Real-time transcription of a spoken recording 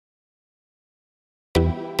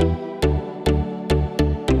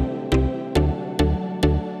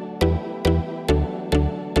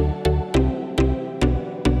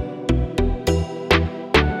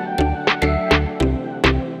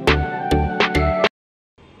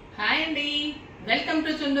Welcome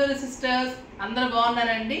to Chunduru sisters. అందరూ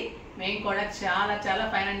బాగున్నారండి? మేము కూడా చాలా చాలా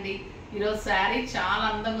ఫైన్ అండి. ఈరోజు శారీ చాలా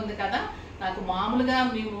అందంగా ఉంది కదా. నాకు మామూలుగా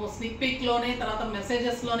మేము స్నిక్ పిక్లోనే తర్వాత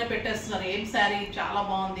మెసేజెస్లోనే పెట్టేస్తున్నారు ఏం శారీ చాలా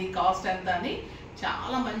బాగుంది, కాస్ట్ ఎంత అని.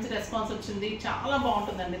 చాలా మంచి రెస్పాన్స్ వచ్చింది, చాలా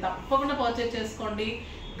బాగుంటుందండి. తప్పకుండా పర్చేజ్ చేసుకోండి.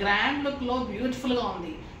 గ్రాండ్ లుక్లో బ్యూటిఫుల్గా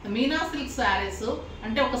ఉంది. మీనా సిల్క్ శారీస్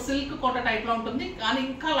అంటే ఒక సిల్క్ కోట టైప్లో ఉంటుంది, కానీ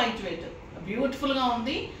ఇంకా లైట్ వెయిట్ బ్యూటిఫుల్గా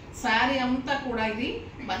ఉంది. శారీ అంతా కూడా ఇది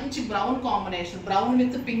మంచి brown combination, brown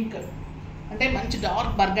with pink అంటే మంచి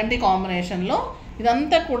డార్క్ బర్గండీ కాంబినేషన్లో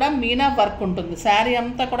ఇదంతా కూడా మీనా వర్క్ ఉంటుంది. శారీ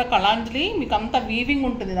అంతా కూడా కళాంజలి మీకు అంతా వీవింగ్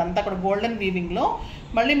ఉంటుంది, ఇదంతా కూడా గోల్డెన్ వీవింగ్లో.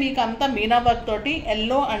 మళ్ళీ మీకు అంతా మీనా వర్క్ తోటి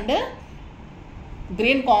ఎల్లో అండ్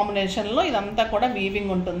గ్రీన్ కాంబినేషన్లో ఇదంతా కూడా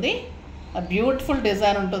వీవింగ్ ఉంటుంది. బ్యూటిఫుల్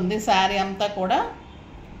డిజైన్ ఉంటుంది. శారీ అంతా కూడా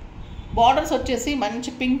బార్డర్స్ వచ్చేసి మంచి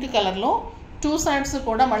పింక్ కలర్లో, టూ సైడ్స్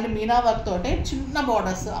కూడా మళ్ళీ మీనా వర్క్ తోటే చిన్న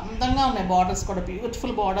బార్డర్స్ అందంగా ఉన్నాయి. బార్డర్స్ కూడా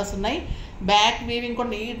బ్యూటిఫుల్ బార్డర్స్ ఉన్నాయి. బ్యాక్ వీవింగ్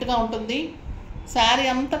కూడా నీట్గా ఉంటుంది. శారీ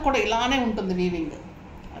అంతా కూడా ఇలానే ఉంటుంది weaving.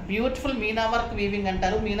 Beautiful Meena work weaving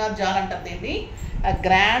అంటారు, మీనా జాల్ అంటారు దీన్ని.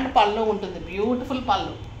 గ్రాండ్ పళ్ళు ఉంటుంది, బ్యూటిఫుల్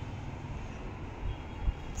పళ్ళు.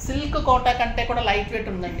 సిల్క్ కోటా కంటే కూడా లైట్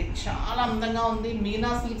వెయిట్ ఉందండి, చాలా అందంగా ఉంది.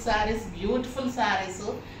 Meena silk saris beautiful saris.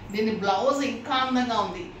 దీని బ్లౌజ్ ఇంకా అందంగా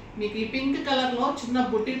ఉంది. మీకు ఈ పింక్ కలర్లో చిన్న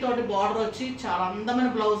బుట్టితోటి బార్డర్ వచ్చి చాలా అందమైన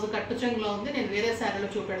బ్లౌజ్ కట్టు చెంగులో ఉంది. నేను వేరే శారీలో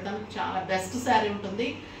చూపెడతాను. చాలా బెస్ట్ శారీ ఉంటుంది.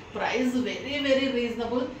 Price very very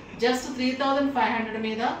reasonable. Just 3500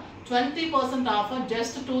 మీద 20% ఆఫర్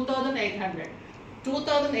జస్ట్ 2800.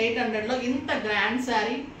 2800లో ఇంత గ్రాండ్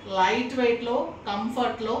శారీ లైట్ వెయిట్లో,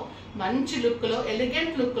 కంఫర్ట్లో, మంచి లుక్లో,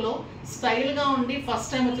 ఎలిగెంట్ లుక్లో, స్టైల్గా ఉండి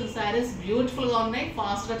ఫస్ట్ టైం వచ్చిన శారీస్ బ్యూటిఫుల్గా ఉన్నాయి.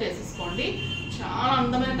 ఫాస్ట్గా చేసేసుకోండి. చాలా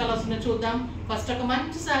అందమైన కలర్స్ ఉన్నాయి, చూద్దాం. ఫస్ట్ ఒక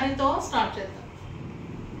మంచి శారీతో స్టార్ట్ చేద్దాం.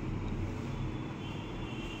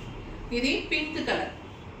 ఇది పింక్ కలర్,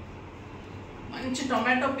 మంచి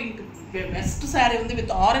టొమాటో పింక్ బెస్ట్ శారీ ఉంది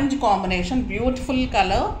with orange combination. Beautiful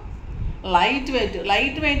colour, light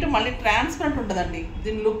weight మళ్ళీ ట్రాన్స్పరెంట్ ఉంటుందండి.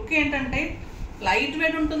 దీని లుక్ ఏంటంటే లైట్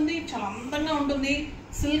వెయిట్ ఉంటుంది, చాలా అందంగా ఉంటుంది.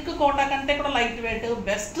 సిల్క్ కోటా కంటే కూడా లైట్ వెయిట్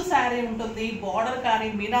బెస్ట్ శారీ ఉంటుంది. బార్డర్ కానీ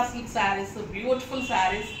మీనా సిల్క్ శారీస్ బ్యూటిఫుల్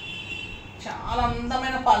శారీస్. చాలా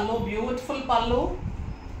అందమైన పళ్ళు, బ్యూటిఫుల్ పళ్ళు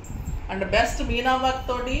అండ్ బెస్ట్ మీనా వర్క్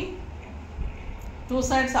తోటి two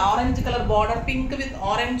sides orange colour border, pink with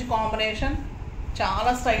orange combination.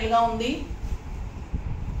 చాలా స్టైల్గా ఉంది.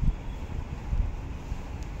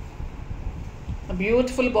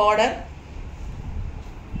 Beautiful border.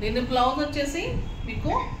 దీని బ్లౌజ్ వచ్చేసి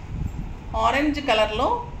మీకు ఆరెంజ్ కలర్లో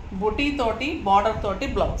బుటీ తోటి బార్డర్ తోటి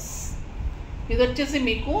బ్లౌజ్. ఇది వచ్చేసి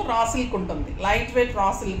మీకు రా సిల్క్ ఉంటుంది, లైట్ వెయిట్ రా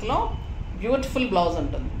సిల్క్లో బ్యూటిఫుల్ బ్లౌజ్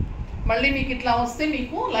ఉంటుంది. మళ్ళీ మీకు ఇట్లా వస్తే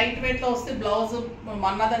మీకు లైట్ వెయిట్లో వస్తే బ్లౌజ్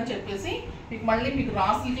మన్నదని చెప్పేసి మీకు మళ్ళీ మీకు రా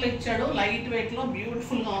సిల్క్లో ఇచ్చాడు. లైట్ వెయిట్లో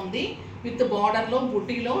బ్యూటిఫుల్గా ఉంది విత్ బార్డర్లో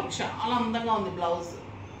బుటీలో చాలా అందంగా ఉంది బ్లౌజ్.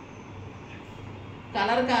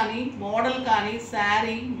 కలర్ కానీ మోడల్ కానీ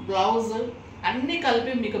శారీ బ్లౌజ్ అన్నీ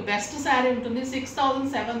కలిపి మీకు బెస్ట్ శారీ ఉంటుంది.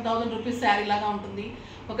 6000-7000 రూపీస్ శారీ లాగా ఉంటుంది.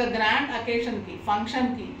 ఒక గ్రాండ్ అకేషన్కి,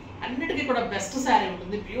 ఫంక్షన్కి అన్నిటికీ కూడా బెస్ట్ శారీ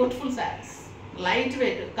ఉంటుంది. Beautiful saris, light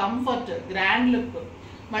weight, comfort, grand look.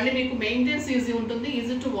 మళ్ళీ మీకు మెయింటెన్స్ ఈజీ ఉంటుంది,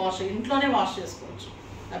 ఈజీ టు వాష్, ఇంట్లోనే వాష్ చేసుకోవచ్చు.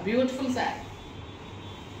 బ్యూటిఫుల్ శారీ.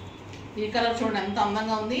 ఈ కలర్ చూడండి ఎంత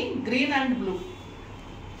అందంగా ఉంది. Green and blue,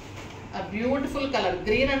 beautiful colour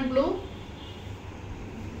green and blue.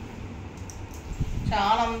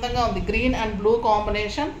 చాలా అందంగా ఉంది. గ్రీన్ అండ్ బ్లూ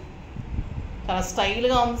కాంబినేషన్, చాలా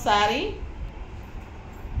స్టైల్గా ఉంది శారీ.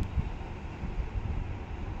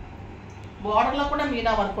 బార్డర్లో కూడా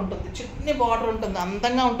మీనా వర్క్ ఉంటుంది, చిన్న బార్డర్ ఉంటుంది,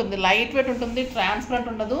 అందంగా ఉంటుంది, లైట్ వెయిట్ ఉంటుంది, ట్రాన్స్పరెంట్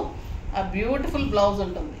ఉండదు. ఆ బ్యూటిఫుల్ బ్లౌజ్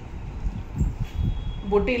ఉంటుంది.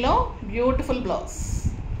 బుటీలో బ్యూటిఫుల్ బ్లౌజ్,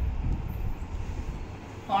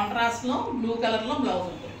 కాంట్రాస్ట్లో బ్లూ కలర్లో బ్లౌజ్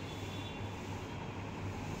ఉంటుంది.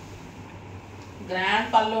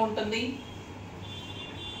 గ్రాండ్ పళ్ళు ఉంటుంది,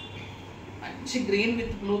 మంచి green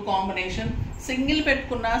with blue combination. Single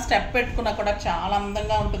పెట్టుకున్నా స్టెప్ పెట్టుకున్నా కూడా చాలా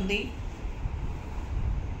అందంగా ఉంటుంది.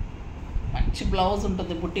 మంచి బ్లౌజ్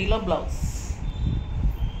ఉంటుంది, బుటీలో బ్లౌజ్.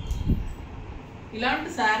 ఇలాంటి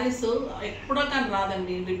శారీస్ ఎప్పుడో కానీ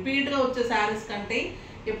రాదండి. రిపీట్గా వచ్చే శారీస్ కంటే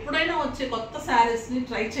ఎప్పుడైనా వచ్చే కొత్త శారీస్ని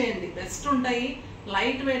ట్రై చేయండి, బెస్ట్ ఉంటాయి.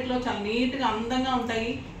 లైట్ వెయిట్లో చాలా నీట్గా అందంగా ఉంటాయి.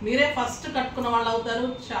 మీరే ఫస్ట్ కట్టుకున్న వాళ్ళు అవుతారు.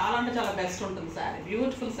 చాలా అంటే చాలా బెస్ట్ ఉంటుంది sari,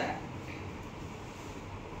 beautiful sari.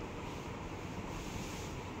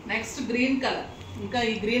 Next green colour. ఇంకా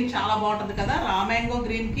ఈ గ్రీన్ చాలా బాగుంటుంది కదా, రా మ్యాంగో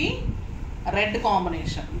గ్రీన్కి red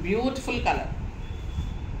combination. Beautiful colour,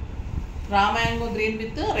 raw mango green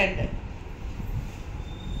with red.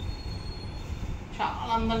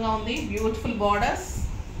 చాలా అందంగా ఉంది. బ్యూటిఫుల్ బార్డర్స్,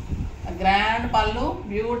 గ్రాండ్ పళ్ళు,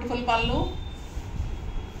 బ్యూటిఫుల్ పళ్ళు.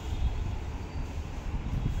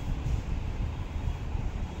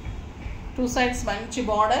 టూ సైడ్స్ మంచి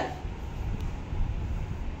బార్డర్.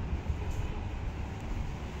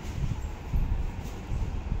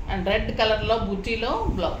 అండ్ రెడ్ కలర్లో బుటీలో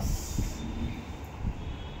బ్లౌజ్.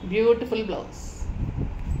 బ్యూటిఫుల్ బ్లౌజ్,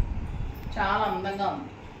 చాలా అందంగా ఉంది.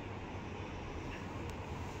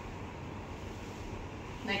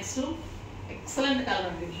 నెక్స్ట్ ఎక్సలెంట్ కలర్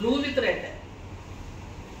అండి, blue with red.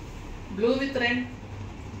 Blue with red,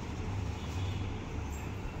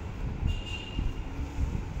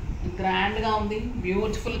 గ్రాండ్గా ఉంది.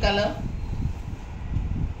 బ్యూటిఫుల్ కలర్,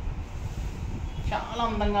 చాలా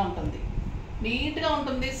అందంగా ఉంటుంది, నీట్గా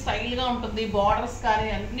ఉంటుంది, స్టైల్గా ఉంటుంది. బార్డర్స్ కానీ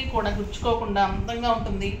అన్నీ కూడా గుచ్చుకోకుండా అందంగా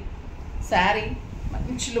ఉంటుంది. శారీ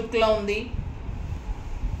మంచి లుక్లో ఉంది.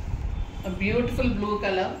 Beautiful blue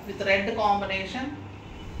colour with red combination.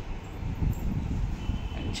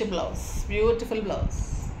 మంచి బ్లౌజ్, బ్యూటిఫుల్ బ్లౌజ్,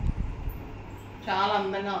 చాలా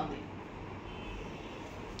అందంగా ఉంది.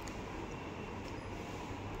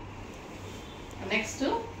 Next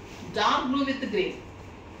dark blue with green.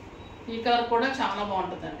 ఈ కలర్ కూడా చాలా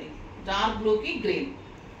బాగుంటుందండి. డార్క్ బ్లూకి గ్రీన్,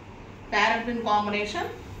 ప్యారెట్ గ్రీన్ కాంబినేషన్.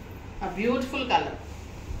 ఆ బ్యూటిఫుల్ కలర్,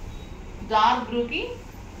 డార్క్ బ్లూకి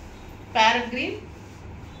ప్యారెట్ గ్రీన్.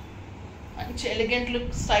 మంచి ఎలిగెంట్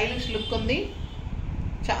లుక్, స్టైలిష్ లుక్ ఉంది,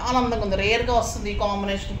 చాలా అందంగా ఉంది. రేర్గా వస్తుంది ఈ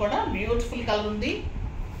కాంబినేషన్ కూడా. బ్యూటిఫుల్ కలర్ ఉంది.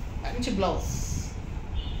 మంచి బ్లౌజ్,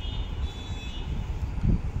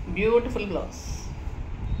 బ్యూటిఫుల్ బ్లౌజ్,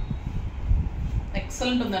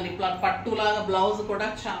 ఎక్సలెంట్ ఉందండి. పట్టులాగా బ్లౌజ్ కూడా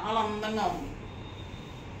చాలా అందంగా ఉంది.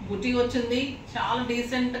 బుటీ వచ్చింది, చాలా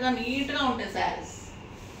డీసెంట్గా నీట్గా ఉంటాయి శారీస్.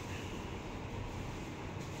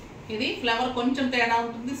 ఇది ఫ్లవర్ కొంచెం తేడా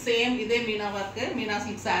ఉంటుంది, సేమ్ ఇదే Meena work, Meena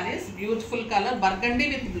silk saris. Beautiful colour, burgundy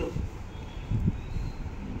with blue.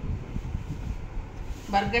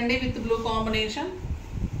 Burgundy with blue combination.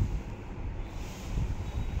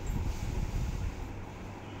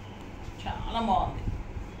 చాలా బాగుంది.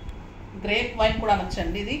 గ్రేప్ వైన్ కూడా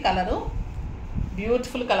అనొచ్చండి ఇది కలరు.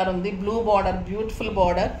 బ్యూటిఫుల్ కలర్ ఉంది. Blue border, beautiful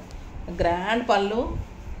border, grand పళ్ళు,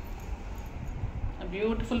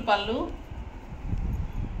 బ్యూటిఫుల్ పళ్ళు.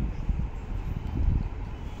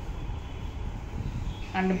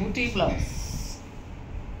 అండ్ బూటీ బ్లౌజ్,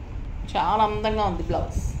 చాలా అందంగా ఉంది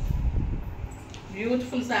బ్లౌజ్.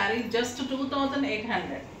 Beautiful sari, just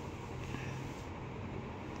 2800.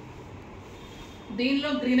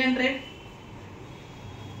 దీనిలో గ్రీన్ అండ్ రెడ్.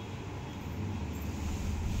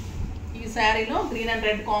 ఈ శారీలో green and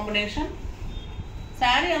red combination.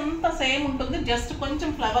 Sari అంతా సేమ్ ఉంటుంది, జస్ట్ కొంచెం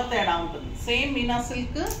ఫ్లవర్ తేడా ఉంటుంది. Same Meena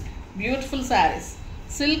silk, beautiful saris.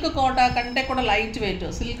 Silk quota కంటే కూడా లైట్ వెయిట్,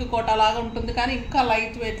 సిల్క్ కోటా లాగా ఉంటుంది కానీ ఇంకా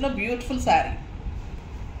లైట్ వెయిట్లో బ్యూటిఫుల్ శారీ.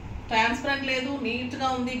 ట్రాన్స్పరెంట్ లేదు, నీట్గా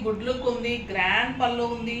ఉంది, గుడ్ లుక్ ఉంది, గ్రాండ్ పళ్ళు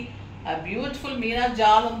ఉంది, బ్యూటిఫుల్ మీనా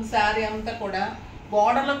జాల్ ఉంది. శారీ అంతా కూడా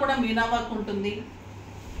బార్డర్లో కూడా మీనా వర్క్ ఉంటుంది.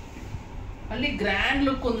 మళ్ళీ గ్రాండ్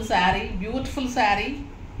లుక్ ఉంది sari. Beautiful sari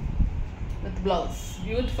with blouse,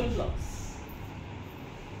 beautiful blouse.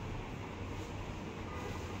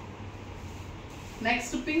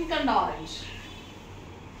 Next pink and orange.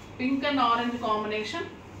 Pink and orange combination.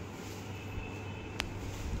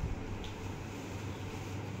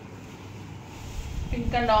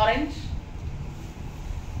 Pink and orange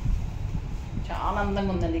చాలా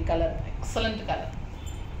అందంగా ఉందండి ఈ కలర్. Excellent colour.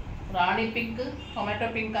 రాణి పింక్, టొమాటో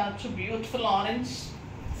పింక్ అనొచ్చు. Beautiful orange.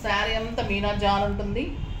 శారీ అంతా మీనా జాల్ ఉంటుంది.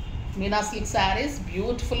 Meena silk saris.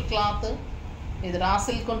 Beautiful cloth. ఇది రా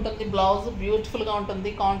సిల్క్ ఉంటుంది. బ్లౌజ్ బ్యూటిఫుల్గా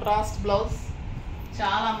ఉంటుంది, కాంట్రాస్ట్ బ్లౌజ్.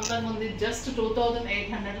 చాలా అందంగా ఉంది. జస్ట్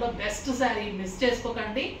 2800లో బెస్ట్ శారీ, మిస్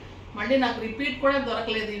చేసుకోకండి. మళ్ళీ నాకు రిపీట్ కూడా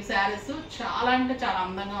దొరకలేదు ఈ శారీస్. చాలా అంటే చాలా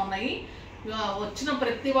అందంగా ఉన్నాయి. వచ్చిన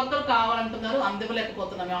ప్రతి ఒక్కరు కావాలంటున్నారు,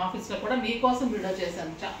 అందివ్వలేకపోతున్నాం. మీ ఆఫీస్లో కూడా మీకోసం వీడియో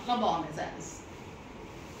చేశాను. చాలా బాగున్నాయి శారీస్.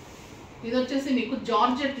 ఇది వచ్చేసి మీకు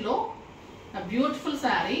జార్జెట్లో బ్యూటిఫుల్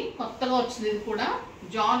శారీ, కొత్తగా వచ్చింది. ఇది కూడా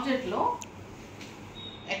జార్జెట్లో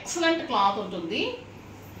ఎక్సలెంట్ క్లాత్ ఉంటుంది.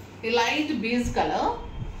 ఈ లైట్ బీజ్ కలర్.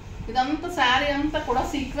 ఇదంతా శారీ అంతా కూడా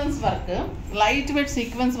sequence work, light weight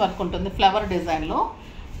sequence work ఉంటుంది ఫ్లవర్ డిజైన్లో.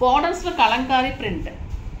 బార్డర్స్లో కలంకారీ ప్రింట్.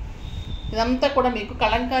 ఇదంతా కూడా మీకు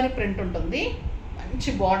కలంకారీ ప్రింట్ ఉంటుంది. మంచి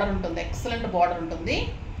బార్డర్ ఉంటుంది, ఎక్సలెంట్ బార్డర్ ఉంటుంది.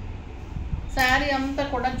 శారీ అంతా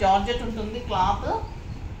కూడా జార్జెట్ ఉంటుంది. క్లాత్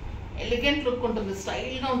ఎలిగెంట్ లుక్ ఉంటుంది,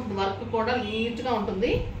 స్టైల్గా ఉంటుంది. వర్క్ కూడా నీట్గా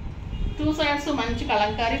ఉంటుంది. టూ సైడ్స్ మంచి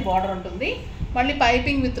కలంకారీ బార్డర్ ఉంటుంది. మళ్ళీ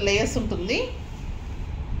పైపింగ్ విత్ లేస్ ఉంటుంది.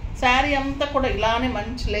 శారీ అంతా కూడా ఇలానే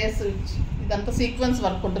మంచి లేస్, ఇదంతా సీక్వెన్స్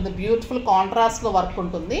వర్క్ ఉంటుంది. బ్యూటిఫుల్ కాంట్రాస్ట్లో వర్క్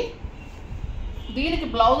ఉంటుంది. దీనికి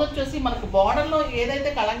బ్లౌజ్ వచ్చేసి మనకు బార్డర్లో ఏదైతే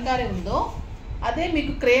కలంకారీ ఉందో అదే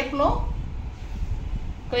మీకు క్రేప్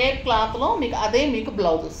క్లాత్లో మీకు అదే మీకు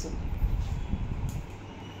బ్లౌజ్ వస్తుంది.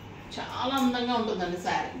 చాలా అందంగా ఉంటుందండి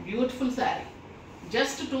శారీ. బ్యూటిఫుల్ శారీ.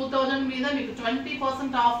 జస్ట్ 2000 మీద మీకు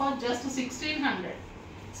 20% ఆఫర్. జస్ట్ 1600.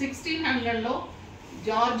 1600లో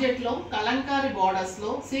జార్జెట్లో కలంకారీ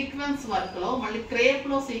బార్డర్స్లో సీక్వెన్స్ వర్క్లో మళ్ళీ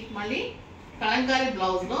క్రేప్లో మళ్ళీ కలంకారీ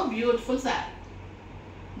బ్లౌజ్లో బ్యూటిఫుల్ శారీ.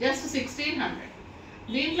 జస్ట్ 1600.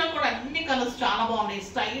 దీంట్లో కూడా అన్ని కలర్స్ చాలా బాగున్నాయి.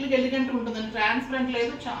 స్టైల్గా ఎలిగెంట్ ఉంటుందండి, ట్రాన్స్పరెంట్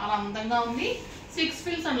లేదు, చాలా అందంగా ఉంది. 6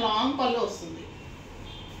 ఫిల్స్ అండ్ లాంగ్ పళ్ళు వస్తుంది.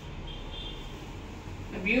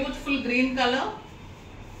 బ్యూటిఫుల్ గ్రీన్ కలర్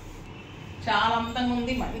చాలా అందంగా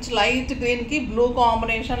ఉంది. మంచి లైట్ గ్రీన్కి బ్లూ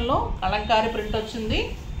కాంబినేషన్లో కలంకారీ ప్రింట్ వచ్చింది.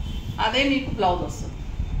 అదే మీకు బ్లౌజ్ వస్తుంది.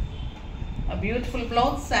 Beautiful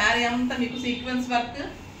blouse. శారీ అంతా మీకు సీక్వెన్స్ వర్క్,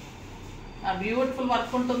 బ్యూటిఫుల్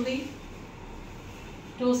వర్క్ ఉంటుంది.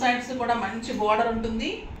 2 సైడ్స్ కూడా మంచి బార్డర్ ఉంటుంది.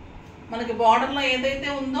 మనకి బార్డర్లో ఏదైతే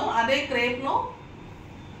ఉందో అదే క్రేప్లో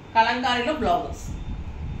కలంకారీలో బ్లౌజ్ వస్తుంది.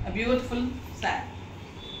 Beautiful sari.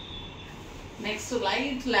 Next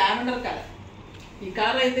light lavender colour. ఈ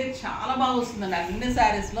కలర్ అయితే చాలా బాగా వస్తుందండి, అన్ని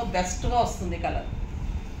శారీస్లో బెస్ట్గా వస్తుంది colour.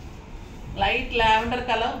 Light lavender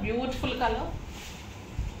colour, beautiful colour,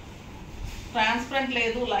 transparent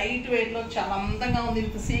లేదు, లైట్ వెయిట్లో చాలా అందంగా ఉంది.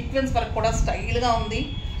 విత్ సీక్వెన్స్ వర్క్ కూడా స్టైల్గా ఉంది,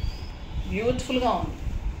 బ్యూటిఫుల్గా ఉంది.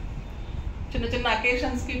 చిన్న చిన్న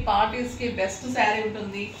అకేషన్స్కి పార్టీస్కి బెస్ట్ శారీ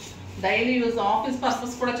ఉంటుంది. డైలీ యూజ్ ఆఫీస్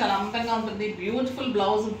పర్పస్ కూడా చాలా అందంగా ఉంటుంది. బ్యూటిఫుల్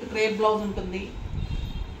బ్లౌజ్, క్రేప్ బ్లౌజ్ ఉంటుంది,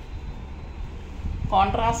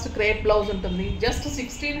 కాంట్రాస్ట్ క్రేప్ బ్లౌజ్ ఉంటుంది. Just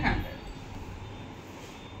 1600.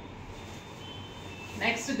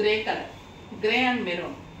 Next grey colour, grey and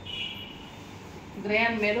maroon. Grey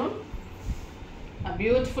and maroon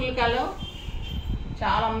beautiful colour,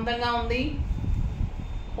 చాలా అందంగా ఉంది.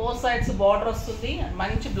 4 సైడ్స్ బార్డర్ వస్తుంది,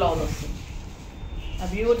 మంచి బ్లౌజ్ వస్తుంది.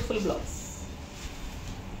 Beautiful blouse.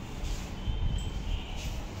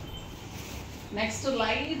 Next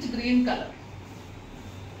light green colour,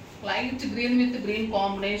 light green with green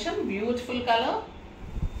combination, beautiful colour.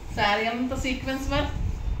 Sari అంతా sequence work,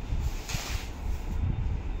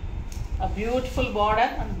 beautiful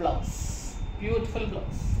border and blouse, beautiful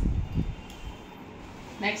blouse.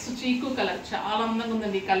 Next చీకు colour, చాలా అందంగా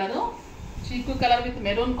ఉందండి ఈ కలరు. చీకు colour with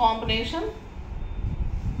maroon combination,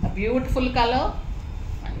 beautiful colour,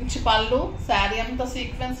 మంచి పళ్ళు. శారీ అంతా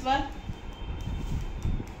sequence work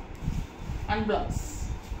and blouse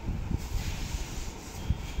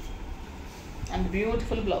and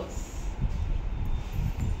beautiful blouse.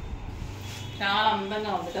 చాలా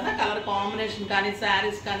అందంగా ఉంది కదా కలర్ కాంబినేషన్ కానీ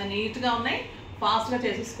శారీస్ కానీ నీట్గా ఉన్నాయి. ఫాస్ట్గా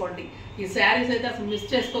చేసేసుకోండి. ఈ శారీస్ అయితే అసలు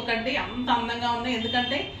మిస్ చేసుకోకండి, అంత అందంగా ఉన్నాయి.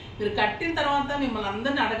 ఎందుకంటే మీరు కట్టిన తర్వాత మిమ్మల్ని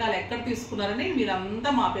అందరిని అడగాలి ఎక్కడ తీసుకున్నారని, మీరంతా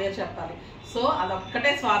మా పేరు చెప్పాలి. సో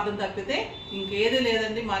అదొక్కటే స్వార్థం తప్పితే ఇంకేది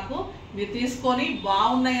లేదండి. మాకు మీరు తీసుకొని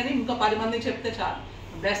బాగున్నాయని ఇంకా 10 మందికి చెప్తే చాలు.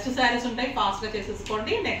 బెస్ట్ శారీస్ ఉంటాయి, ఫాస్ట్గా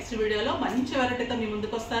చేసేసుకోండి. నెక్స్ట్ వీడియోలో మంచి వెరైటీతో మీ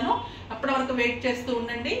ముందుకు వస్తాను. అప్పటి వరకు వెయిట్ చేస్తూ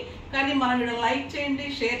ఉండండి. కానీ మన వీడియో లైక్ చేయండి,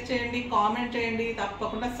 షేర్ చేయండి, కామెంట్ చేయండి,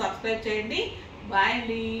 తప్పకుండా సబ్స్క్రైబ్ చేయండి. బాయ్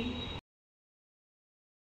అండి.